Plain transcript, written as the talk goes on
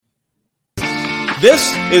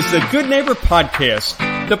This is the Good Neighbor Podcast,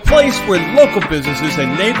 the place where local businesses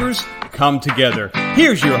and neighbors come together.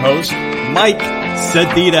 Here's your host, Mike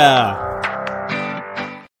Sedita.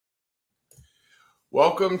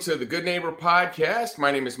 Welcome to the Good Neighbor Podcast.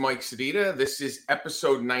 My name is Mike Sedita. This is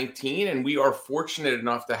episode 19, and we are fortunate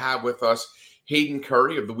enough to have with us Hayden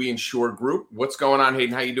Curry of the We Insure Group. What's going on,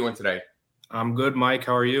 Hayden? How are you doing today? I'm good, Mike.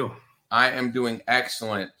 How are you? I am doing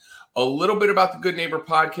excellent. A little bit about the Good Neighbor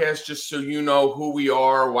Podcast, just so you know who we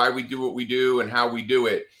are, why we do what we do, and how we do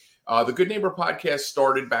it. The Good Neighbor Podcast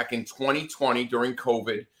started back in 2020 during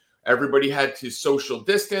COVID. Everybody had to social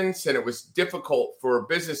distance, and it was difficult for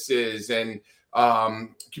businesses and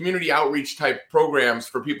community outreach type programs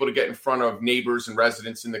for people to get in front of neighbors and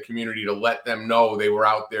residents in the community to let them know they were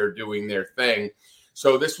out there doing their thing.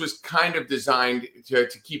 So this was kind of designed to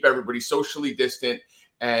keep everybody socially distant.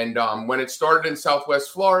 And when it started in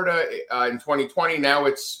Southwest Florida in 2020, now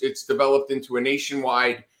it's developed into a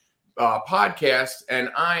nationwide podcast.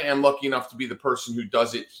 And I am lucky enough to be the person who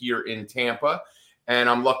does it here in Tampa. And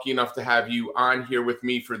I'm lucky enough to have you on here with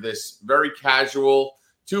me for this very casual,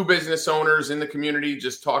 two business owners in the community,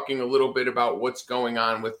 just talking a little bit about what's going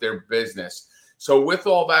on with their business. So with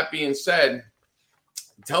all that being said,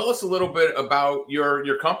 tell us a little bit about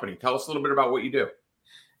your company. Tell us a little bit about what you do.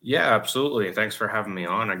 Yeah, absolutely. Thanks for having me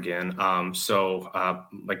on again. Like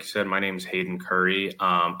you said, my name is Hayden Curry.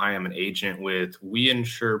 I am an agent with We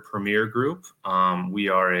Insure Group.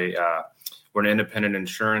 We're an independent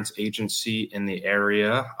insurance agency in the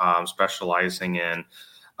area, specializing in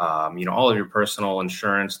all of your personal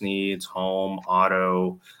insurance needs, home,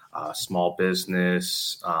 auto, small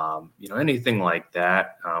business, anything like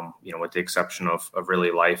that. With the exception of really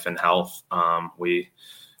life and health,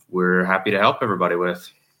 we're happy to help everybody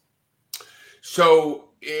with. So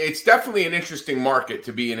it's definitely an interesting market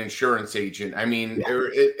to be an insurance agent. I mean,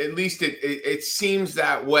 at least it seems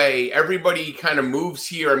that way. Everybody kind of moves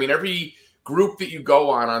here. I mean, every group that you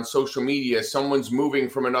go on social media, someone's moving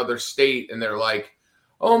from another state and they're like,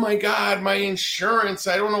 oh my God, my insurance.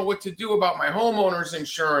 I don't know what to do about my homeowner's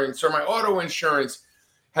insurance or my auto insurance.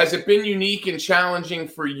 Has it been unique and challenging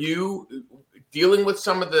for you dealing with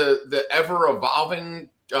some of the ever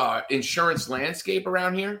evolving insurance landscape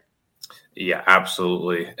around here? Yeah,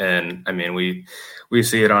 absolutely. And I mean, we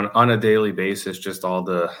see it on a daily basis, just all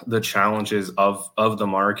the challenges of the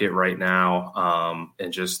market right now.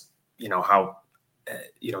 And just, how,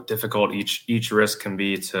 difficult each risk can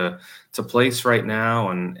be to place right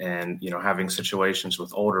now. And, having situations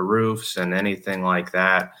with older roofs and anything like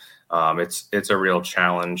that. It's a real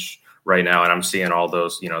challenge right now. And I'm seeing all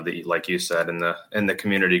those, like you said, in the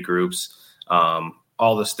community groups,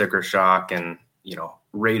 all the sticker shock and,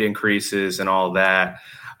 rate increases and all that.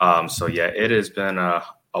 It has been a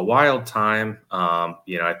wild time.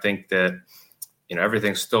 I think that,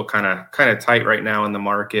 everything's still kind of tight right now in the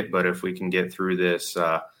market, but if we can get through this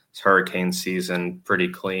hurricane season pretty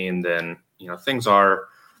clean, then, things are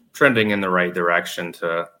trending in the right direction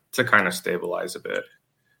to kind of stabilize a bit.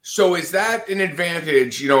 So is that an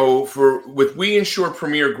advantage, with We Insure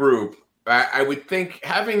Group? I would think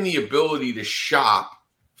having the ability to shop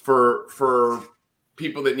for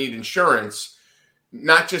people that need insurance,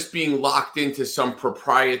 not just being locked into some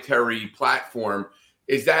proprietary platform,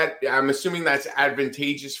 I'm assuming that's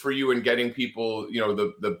advantageous for you in getting people,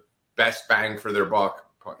 the best bang for their buck,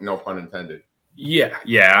 no pun intended. Yeah,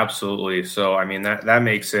 absolutely. So, I mean, that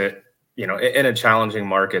makes it, in a challenging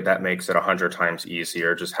market, that makes it 100 times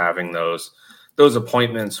easier, just having those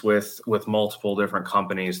appointments with multiple different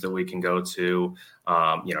companies that we can go to,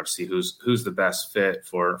 see who's the best fit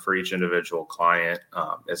for each individual client,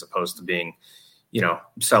 as opposed to being,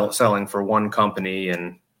 selling for one company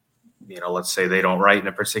and, let's say they don't write in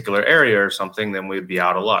a particular area or something, then we'd be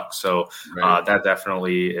out of luck. So right. That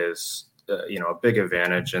definitely is, a big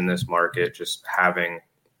advantage in this market, just having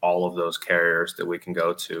all of those carriers that we can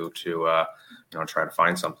go to try to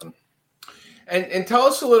find something. And tell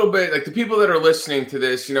us a little bit, like the people that are listening to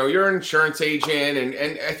this, you're an insurance agent,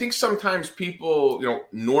 and I think sometimes people,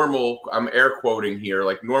 normal, I'm air quoting here,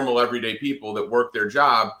 like normal everyday people that work their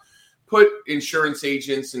job, put insurance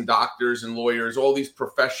agents and doctors and lawyers, all these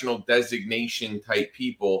professional designation type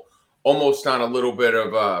people, almost on a little bit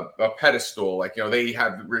of a pedestal. Like, they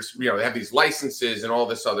have these licenses and all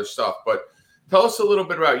this other stuff. But tell us a little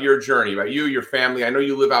bit about your journey, about you, your family. I know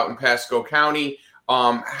you live out in Pasco County.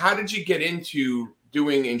 How did you get into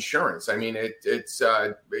doing insurance? I mean, has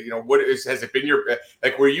it been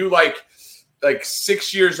were you like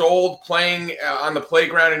 6 years old playing on the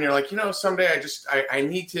playground and you're like, someday I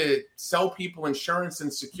need to sell people insurance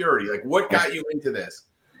and security? Like, what got you into this?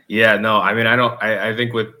 Yeah, no, I mean, I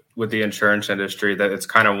think with the insurance industry, that it's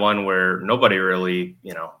kind of one where nobody really,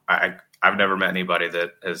 I've never met anybody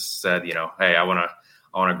that has said, hey, I want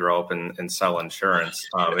to grow up and sell insurance.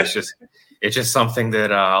 It's just something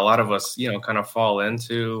that a lot of us, kind of fall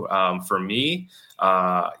into. For me,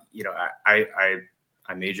 I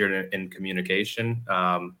majored in communication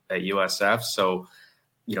at USF. So,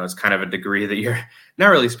 it's kind of a degree that you're not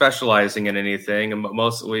really specializing in anything. And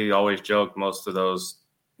we always joke, most of those,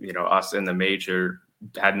 us in the major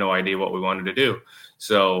had no idea what we wanted to do.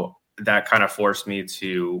 So that kind of forced me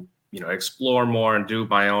to, explore more and do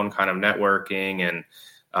my own kind of networking and,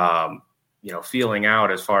 feeling out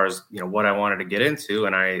as far as, what I wanted to get into.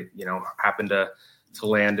 And I, happened to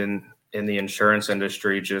land in the insurance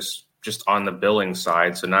industry, just on the billing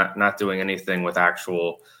side. So not doing anything with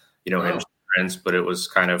actual, insurance, but it was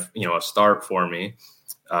kind of, a start for me.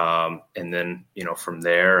 And then, from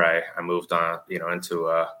there, I moved on, into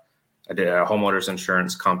I did a homeowners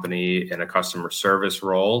insurance company in a customer service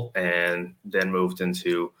role, and then moved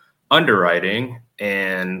into underwriting.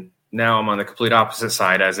 And now I'm on the complete opposite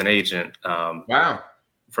side as an agent. Wow.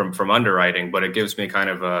 From underwriting, but it gives me kind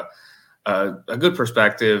of a good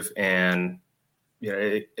perspective, and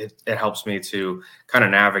it helps me to kind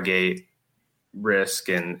of navigate risk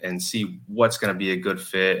and see what's going to be a good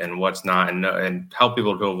fit and what's not, and help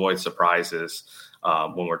people to avoid surprises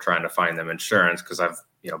when we're trying to find them insurance, because I've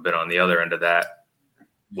been on the other end of that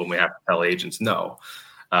when we have to tell agents no.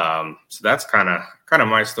 So that's kind of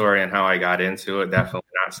my story and how I got into it. Definitely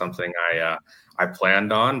not something I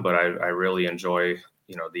planned on, but I really enjoy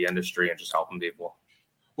the industry and just helping people.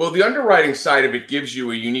 Well, the underwriting side of it gives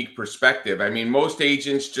you a unique perspective. I mean, most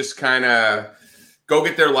agents just kind of go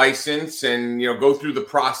get their license and, go through the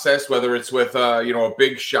process, whether it's with, a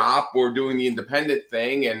big shop or doing the independent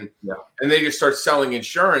thing. And they just start selling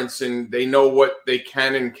insurance, and they know what they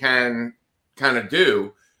can kind of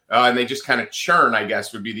do. And they just kind of churn, I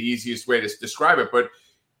guess, would be the easiest way to describe it. But,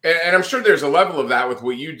 and I'm sure there's a level of that with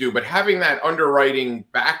what you do, but having that underwriting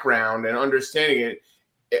background and understanding it,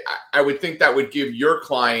 I would think that would give your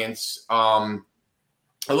clients a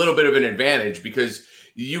little bit of an advantage, because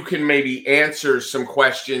you can maybe answer some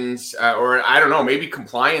questions, or I don't know, maybe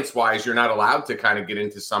compliance wise, you're not allowed to kind of get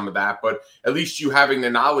into some of that, but at least you having the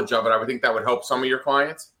knowledge of it, I would think that would help some of your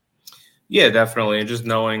clients. Yeah, definitely. And just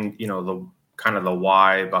knowing, the kind of the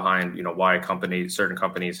why behind, why certain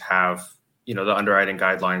companies have, the underwriting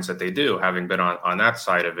guidelines that they do, having been on that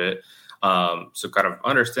side of it. So kind of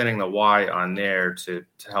understanding the why on there to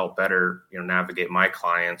help better, navigate my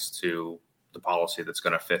clients to the policy that's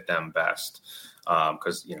going to fit them best.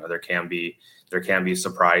 Because there can be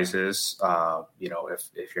surprises.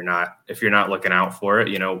 If you're not looking out for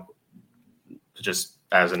it, just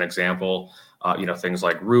as an example, things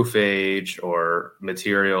like roof age or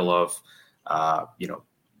material of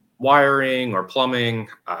wiring or plumbing.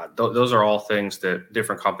 Those are all things that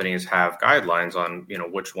different companies have guidelines on.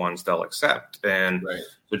 Which ones they'll accept, and right.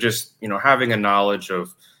 So just having a knowledge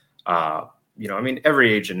of,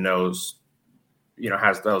 every agent knows.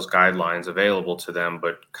 Has those guidelines available to them,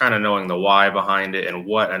 but kind of knowing the why behind it and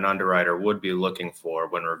what an underwriter would be looking for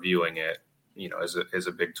when reviewing it, is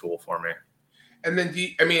a big tool for me. And then,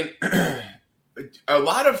 a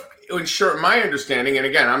lot of insurance, my understanding, and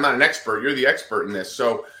again, I'm not an expert, you're the expert in this.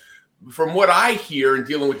 So from what I hear in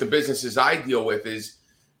dealing with the businesses I deal with is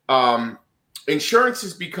insurance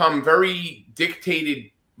has become very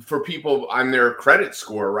dictated for people on their credit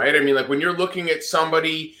score, right? I mean, like when you're looking at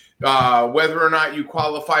somebody, whether or not you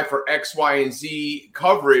qualify for X, Y, and Z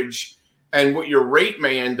coverage and what your rate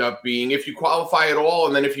may end up being, if you qualify at all,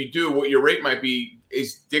 and then if you do, what your rate might be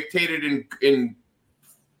is dictated in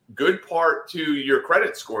good part to your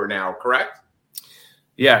credit score now, correct?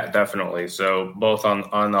 Yeah, definitely. So both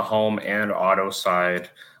on the home and auto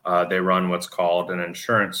side, they run what's called an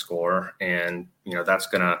insurance score, and that's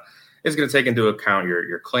it's going to take into account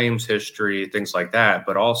your claims history, things like that.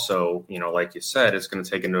 But also, like you said, it's going to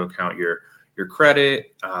take into account your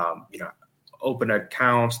credit, open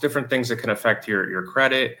accounts, different things that can affect your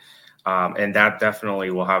credit. And that definitely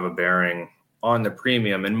will have a bearing on the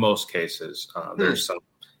premium in most cases. There's some,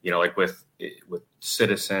 like with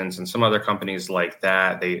Citizens and some other companies like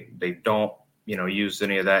that, they don't, use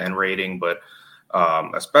any of that in rating, but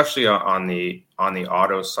especially on the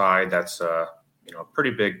auto side, that's a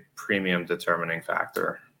pretty big premium determining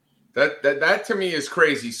factor. That to me is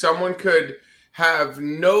crazy. Someone could have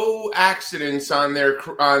no accidents on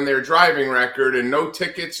their driving record and no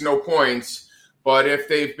tickets, no points, but if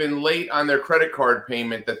they've been late on their credit card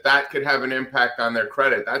payment, that could have an impact on their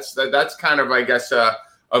credit. That's kind of, I guess, a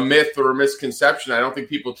myth or a misconception. I don't think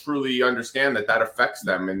people truly understand that affects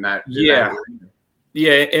them in that. Yeah.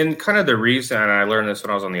 Yeah, and kind of the reason, and I learned this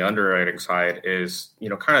when I was on the underwriting side, is,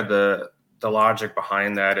 kind of the logic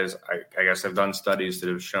behind that is I guess I've done studies that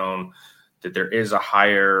have shown that there is a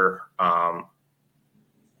higher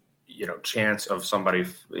chance of somebody.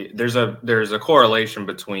 There's a correlation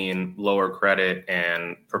between lower credit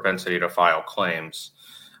and propensity to file claims.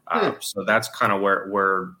 So that's kind of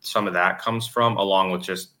where some of that comes from, along with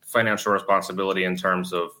just financial responsibility in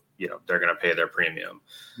terms of, they're going to pay their premium.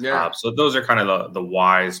 Yeah. So those are kind of the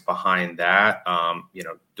whys behind that.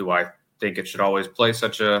 Do I think it should always play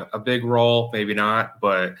such a big role? Maybe not,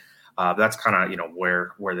 but that's kind of,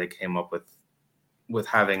 where they came up with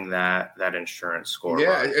having that insurance score.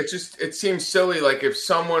 Yeah. It seems silly. Like if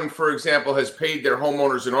someone, for example, has paid their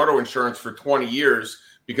homeowners and auto insurance for 20 years,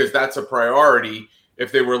 because that's a priority.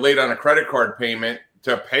 If they were late on a credit card payment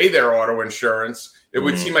to pay their auto insurance, it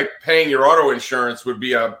would seem like paying your auto insurance would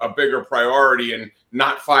be a bigger priority, and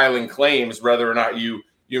not filing claims, whether or not you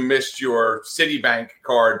missed your Citibank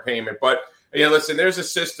card payment. But listen, there's a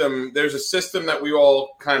system that we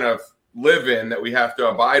all kind of live in that we have to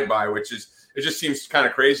abide by, which is, it just seems kind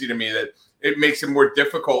of crazy to me that it makes it more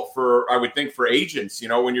difficult I would think, for agents,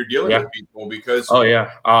 when you're dealing with people, because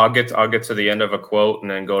I'll get to the end of a quote and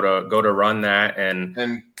then go to run that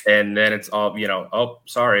and then it's all,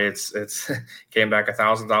 sorry, it's came back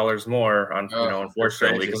 $1,000 more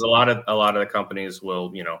unfortunately, because a lot of the companies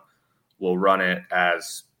will run it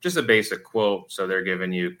as just a basic quote. So they're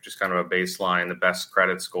giving you just kind of a baseline, the best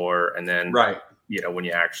credit score. And then, when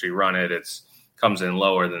you actually run it, comes in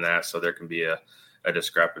lower than that. So there can be a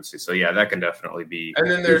discrepancy. So that can definitely be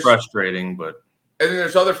frustrating, but. And then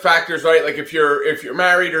there's other factors, right? Like if you're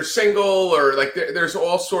married or single, or like there's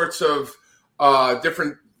all sorts of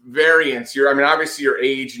different variants. Obviously your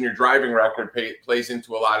age and your driving record plays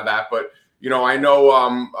into a lot of that. But, I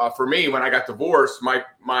know for me, when I got divorced,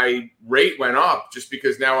 my rate went up just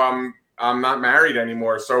because now I'm not married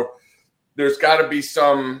anymore. So there's got to be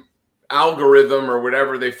some algorithm or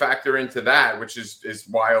whatever they factor into that, which is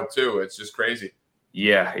wild too. It's just crazy.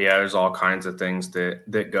 Yeah. There's all kinds of things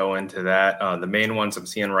that go into that. The main ones I'm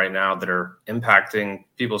seeing right now that are impacting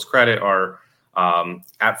people's credit are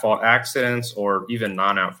at-fault accidents, or even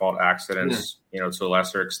non-at-fault accidents, to a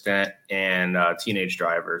lesser extent, and teenage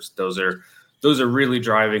drivers. Those are really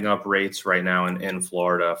driving up rates right now in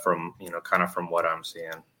Florida from what I'm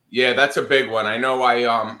seeing. Yeah, that's a big one. I know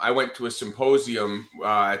I went to a symposium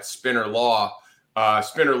at Spinner Law.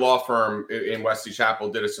 Spinner Law Firm in Wesley Chapel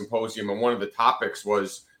did a symposium, and one of the topics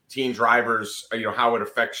was teen drivers, how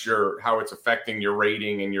it's affecting your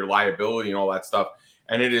rating and your liability and all that stuff.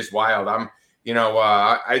 And it is wild.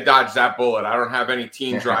 I dodged that bullet. I don't have any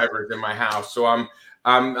teen drivers in my house, so I'm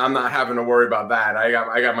not having to worry about that. I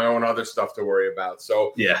got my own other stuff to worry about.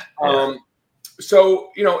 So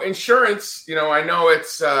So, insurance, I know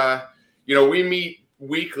it's, we meet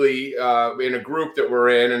weekly in a group that we're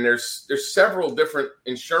in, and there's several different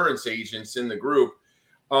insurance agents in the group.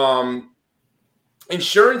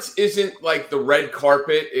 Insurance isn't like the red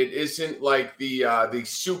carpet. It isn't like the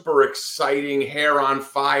super exciting, hair on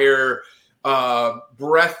fire,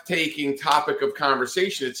 breathtaking topic of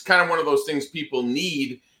conversation. It's kind of one of those things people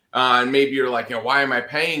need. And maybe you're like, why am I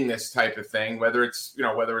paying this type of thing? Whether it's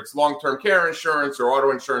long-term care insurance or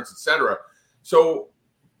auto insurance, et cetera. So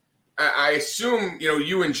I assume,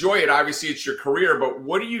 you enjoy it. Obviously it's your career, but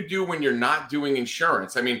what do you do when you're not doing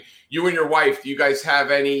insurance? I mean, you and your wife, do you guys have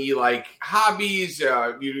any like hobbies?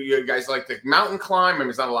 You guys like to mountain climb?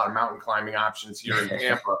 There's not a lot of mountain climbing options here in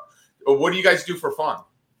Tampa. What do you guys do for fun?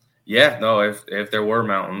 Yeah, no, if there were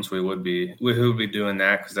mountains, we would be doing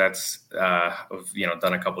that, because that's,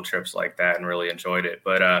 done a couple trips like that and really enjoyed it.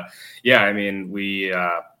 But we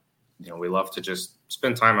love to just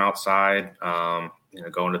spend time outside,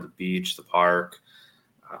 going to the beach, the park.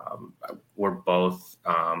 We're both,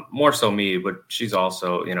 more so me, but she's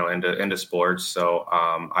also, into sports. So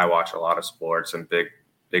I watch a lot of sports. I'm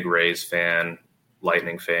big Rays fan,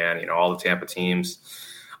 Lightning fan, all the Tampa teams.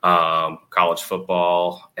 College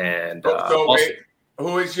football, and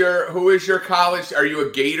who is your college? Are you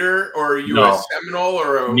a Gator, or are you a Seminole,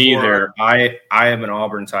 or neither? I am an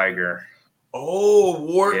Auburn Tiger. Oh,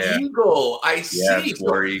 War Eagle. I see. Yes,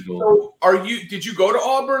 War Eagle. So did you go to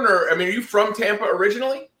Auburn, or are you from Tampa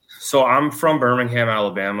originally? So I'm from Birmingham,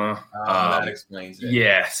 Alabama. That explains it.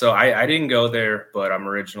 Yeah, so I didn't go there, but I'm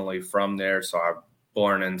originally from there, so I'm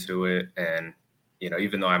born into it. And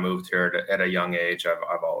even though I moved here at a young age,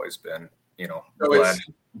 I've always been,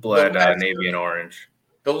 bled navy and orange.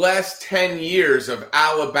 The last 10 years of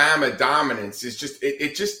Alabama dominance is just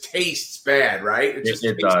it just tastes bad, right?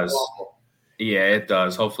 It does. Awful. Yeah, it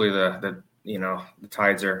does. Hopefully the the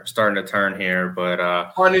tides are starting to turn here, but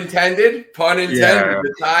pun intended. Yeah,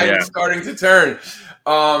 The tide is starting to turn.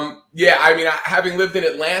 I mean, having lived in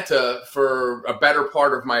Atlanta for a better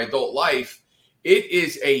part of my adult life, it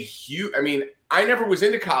is a huge. I mean, I never was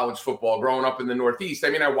into college football growing up in the Northeast. I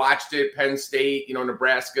mean, I watched it, Penn State,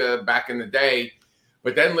 Nebraska back in the day.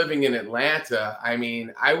 But then living in Atlanta, I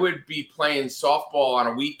mean, I would be playing softball on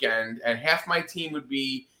a weekend, and half my team would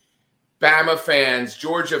be Bama fans,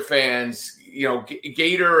 Georgia fans,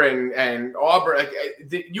 Gator and Auburn.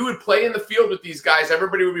 You would play in the field with these guys.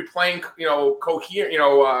 Everybody would be playing,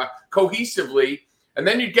 cohesively. And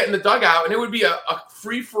then you'd get in the dugout, and it would be a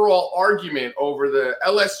free-for-all argument over the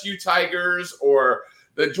LSU Tigers or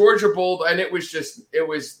the Georgia Bull, and it was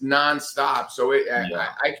nonstop. So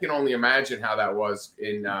I can only imagine how that was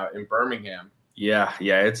in Birmingham. Yeah,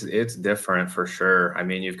 it's different for sure. I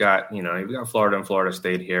mean, you've got Florida and Florida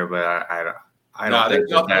State here, but I don't think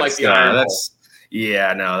that's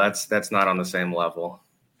that's not on the same level.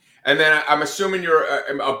 And then I'm assuming you're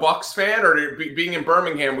a Bucks fan, or being in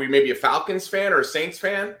Birmingham, were you maybe a Falcons fan or a Saints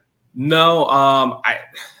fan? No, I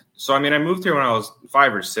moved here when I was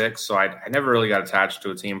 5 or 6, so I never really got attached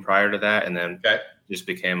to a team prior to that, and then just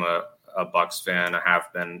became a Bucks fan. I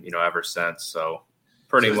have been, ever since. So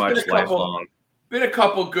pretty much lifelong. Been a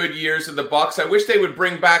couple good years of the Bucks. I wish they would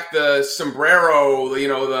bring back the sombrero,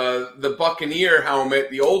 the Buccaneer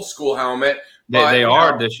helmet, the old school helmet. They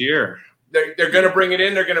are this year. They're going to bring it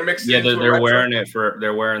in. They're going to mix it. Yeah, they're wearing it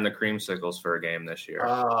they're wearing the creamsicles for a game this year.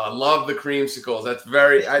 I love the creamsicles. That's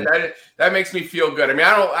that makes me feel good. I mean,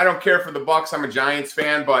 I don't care for the Bucks. I'm a Giants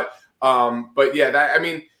fan, but yeah,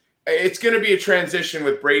 it's going to be a transition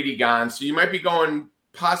with Brady gone. So you might be going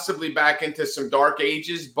possibly back into some dark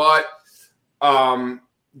ages, but the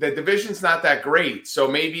division's not that great. So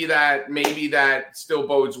maybe that still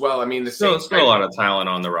bodes well. I mean, the Saints still a lot of talent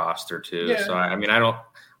on the roster too. Yeah. So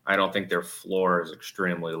I don't think their floor is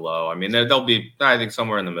extremely low. I mean, they'll be, I think,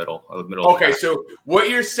 somewhere in the middle. Okay, so what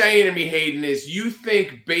you're saying to me, Hayden, is you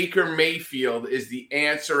think Baker Mayfield is the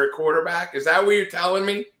answer at quarterback? Is that what you're telling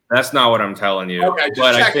me? That's not what I'm telling you. Okay,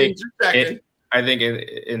 just checking. I think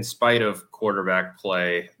in spite of quarterback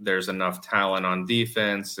play, there's enough talent on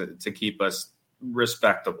defense to keep us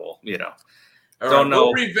respectable.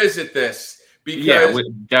 We'll revisit this. Because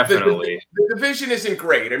definitely. The division isn't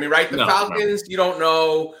great. I mean, right? The Falcons, you don't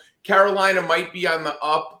know. Carolina might be on the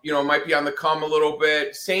up, might be on the come a little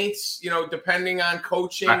bit. Saints, depending on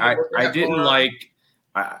coaching. I didn't like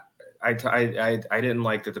that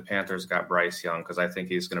the Panthers got Bryce Young, because I think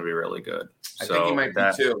he's going to be really good. I think he might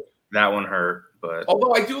be too. That one hurt, but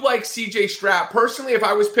although I do like C.J. Stroud personally, if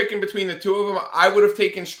I was picking between the two of them, I would have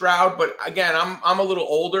taken Stroud. But again, I'm a little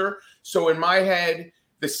older, so in my head,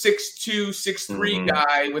 the 6'2", 6'3"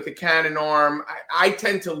 guy with a cannon arm, I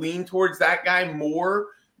tend to lean towards that guy more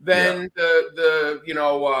than the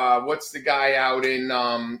what's the guy out in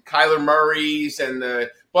Kyler Murray's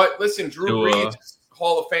but listen, Drew Brees,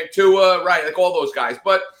 Hall of Fame, Tua, right, like all those guys.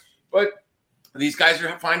 But these guys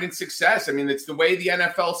are finding success. I mean, it's the way the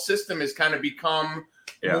NFL system has kind of become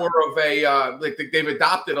more of a they've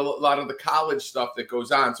adopted a lot of the college stuff that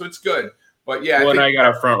goes on, so it's good. But yeah, I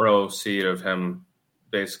got a front row seat of him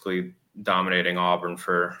basically dominating Auburn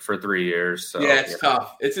for 3 years. So yeah, it's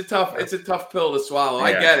tough. It's a tough pill to swallow. Yeah.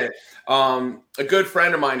 I get it. A good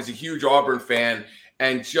friend of mine is a huge Auburn fan,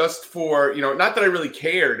 and just for not that I really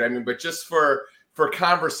cared. I mean, but just for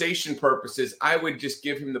conversation purposes, I would just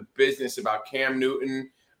give him the business about Cam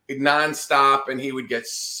Newton nonstop, and he would get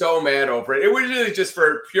so mad over it. It was really just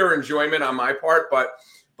for pure enjoyment on my part, but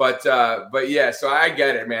yeah. So I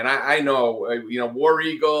get it, man. I know. War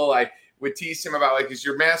Eagle. I would tease him about, is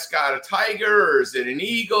your mascot a tiger or is it an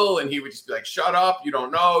eagle? And he would just be like, shut up. You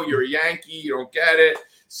don't know. You're a Yankee. You don't get it.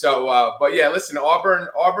 So, but yeah, listen,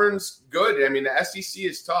 Auburn's good. I mean, the SEC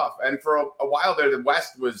is tough. And for a while there, the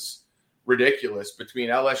West was ridiculous between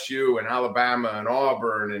LSU and Alabama and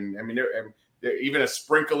Auburn. And I mean, even a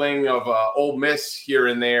sprinkling of Ole Miss here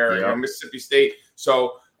and there, Mississippi State.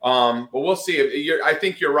 So, but we'll see. I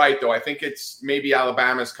think you're right, though. I think it's maybe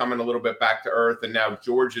Alabama's coming a little bit back to earth, and now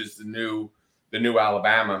Georgia's the new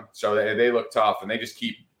Alabama. So they look tough, and they just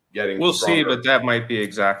keep getting. We'll stronger. See, but that might be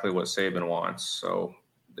exactly what Saban wants. So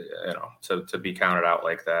to be counted out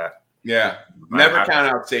like that. Yeah, never count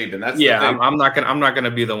out Saban. That's I'm not gonna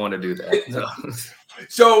be the one to do that. No.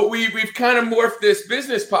 So we've kind of morphed this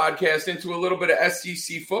business podcast into a little bit of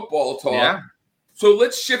SEC football talk. Yeah. So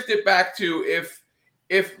let's shift it back to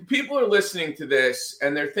if people are listening to this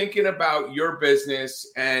and they're thinking about your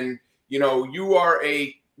business, and you're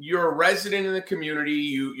a resident in the community,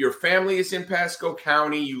 your family is in Pasco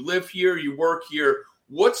County, you live here, you work here.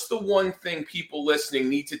 what's the one thing people listening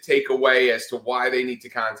need to take away as to why they need to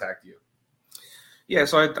contact you? Yeah,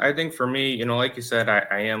 so I think for me, like you said,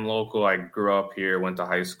 I am local. I grew up here, went to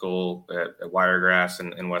high school at Wiregrass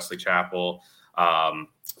in Wesley Chapel.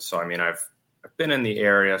 So, I mean, I've been in the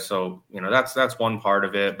area. So, that's one part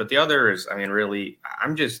of it. But the other is, I mean, really,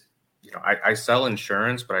 I'm just, I sell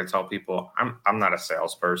insurance, but I tell people I'm not a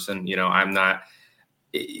salesperson. I'm not,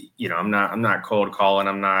 I'm not cold calling.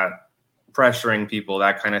 I'm not pressuring people,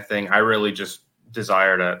 that kind of thing. I really just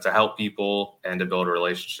desire to help people and to build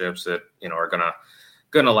relationships that, are going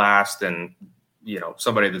to last, and,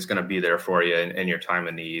 somebody that's going to be there for you in your time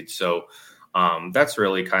of need. So that's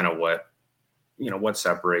really kind of what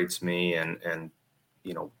separates me and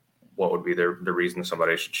what would be the reason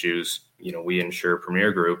somebody should choose, We Insure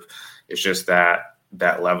Premier Group. It's just that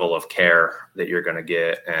level of care that you're going to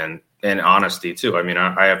get, and honesty too. I mean,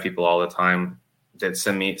 I have people all the time that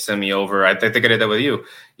send me over. I think I did that with you.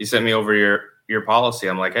 You sent me over your policy.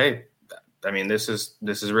 I'm like, hey, I mean, this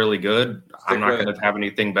is really good. I'm not going to have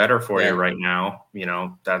anything better for you right now.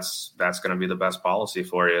 That's going to be the best policy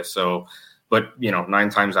for you. So, but 9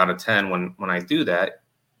 times out of 10, when I do that,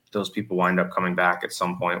 those people wind up coming back at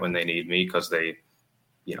some point when they need me, because they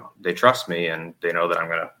trust me and they know that I'm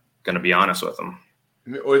going to be honest with them.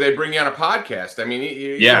 Or they bring you on a podcast. I mean,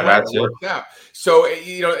 that's it. Out. So,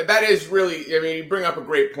 that is really, I mean, you bring up a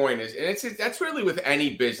great point, that's really with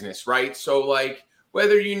any business, right? So like,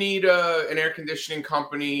 whether you need an air conditioning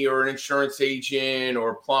company or an insurance agent or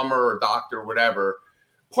a plumber or doctor or whatever,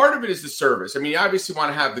 part of it is the service. I mean, you obviously want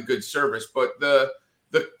to have the good service, but the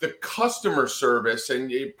customer service, and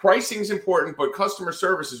pricing is important, but customer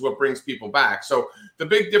service is what brings people back. So the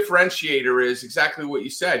big differentiator is exactly what you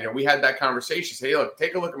said. We had that conversation. Say, hey, look,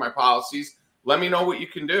 take a look at my policies. Let me know what you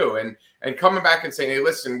can do. And coming back and saying, hey,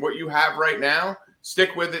 listen, what you have right now,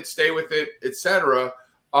 stick with it, stay with it, etc.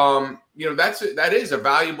 That is a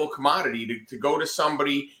valuable commodity to go to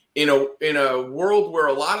somebody in a world where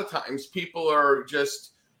a lot of times people are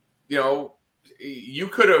just, you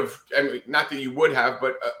could have, I mean, not that you would have,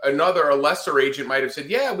 but a lesser agent might have said,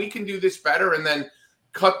 yeah, we can do this better, and then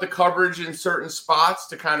cut the coverage in certain spots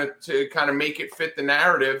to kind of make it fit the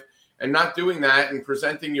narrative, and not doing that and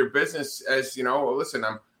presenting your business as, listen,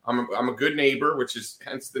 I'm a good neighbor, which is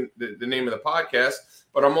hence the name of the podcast.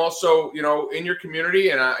 But I'm also, in your community,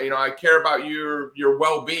 and I care about your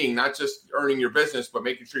well-being, not just earning your business, but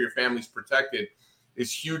making sure your family's protected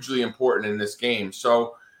is hugely important in this game.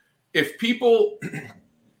 So if people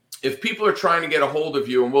are trying to get a hold of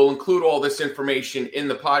you, and we'll include all this information in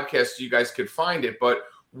the podcast so you guys could find it, but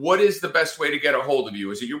what is the best way to get a hold of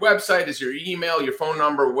you? Is it your website? Is it your email, your phone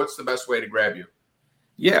number? What's the best way to grab you?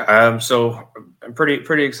 Yeah, so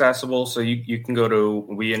pretty accessible. So you can go to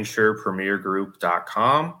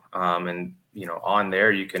WeInsurePremierGroup.com, and on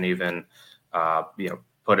there you can even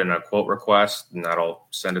put in a quote request, and that'll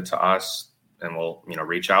send it to us, and we'll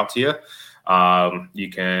reach out to you.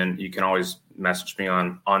 You can always message me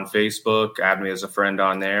on Facebook, add me as a friend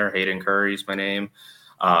on there. Hayden Curry is my name.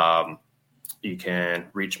 You can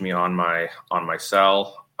reach me on my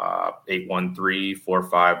cell.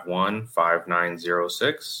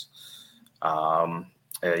 813-451-5906.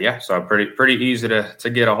 So I'm pretty easy to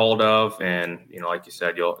get a hold of, and like you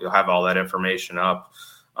said, you'll have all that information up.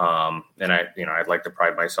 And I'd like to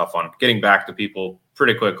pride myself on getting back to people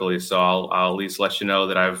pretty quickly, so I'll at least let you know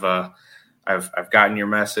that I've gotten your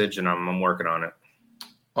message, and I'm working on it.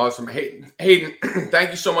 Awesome. Hayden, thank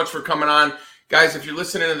you so much for coming on, guys. If you're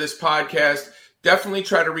listening to this podcast, definitely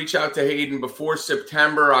try to reach out to Hayden before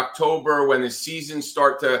September, October, when the seasons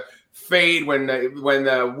start to fade, when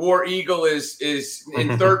the War Eagle is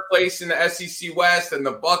in third place in the SEC West and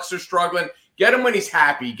the Bucks are struggling. Get him when he's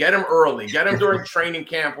happy. Get him early. Get him during training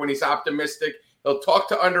camp when he's optimistic. He'll talk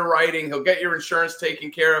to underwriting. He'll get your insurance taken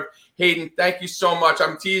care of. Hayden, thank you so much.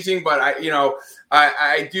 I'm teasing, but I do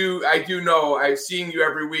know, I'm seeing you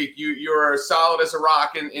every week. You're solid as a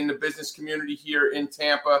rock in the business community here in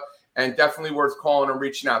Tampa. And definitely worth calling and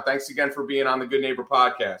reaching out. Thanks again for being on the Good Neighbor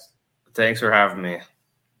podcast. Thanks for having me.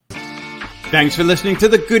 Thanks for listening to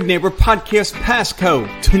the Good Neighbor Podcast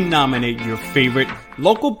Passcode. To nominate your favorite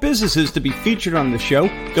local businesses to be featured on the show,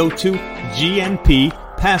 go to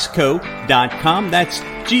gnppasco.com. That's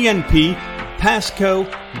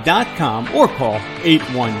gnppasco.com, or call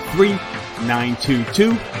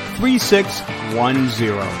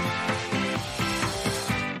 813-922-3610.